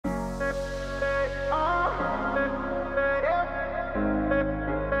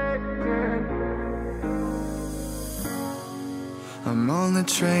on the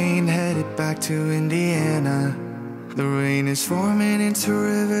train headed back to Indiana. The rain is forming into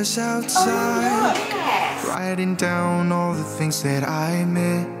rivers outside. Writing down all the things that I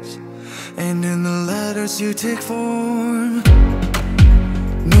miss, and in the letters you take form.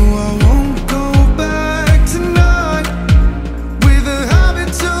 No, I won't go back tonight with a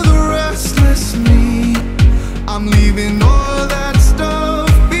habit to the restless me. I'm leaving all that stuff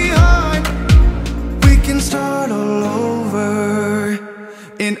behind. We can start all over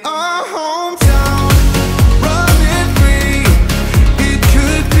in our hometown. Running free, it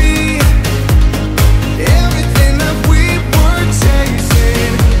could be everything that we were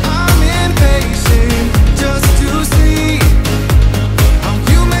chasing. I'm impatient just to see how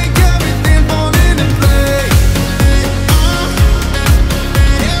you make everything fall into place. How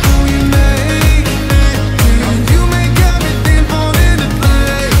you make everything fall into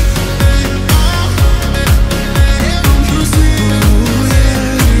place. You see,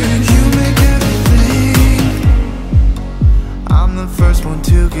 you make everything. I'm the first one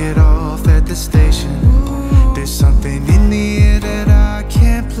to get off at the station. There's something in the air that I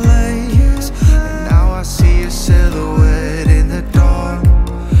can't place, and now I see a silhouette in the dark.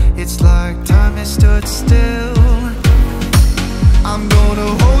 It's like time has stood still. I'm gonna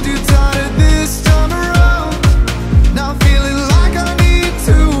hold you tight.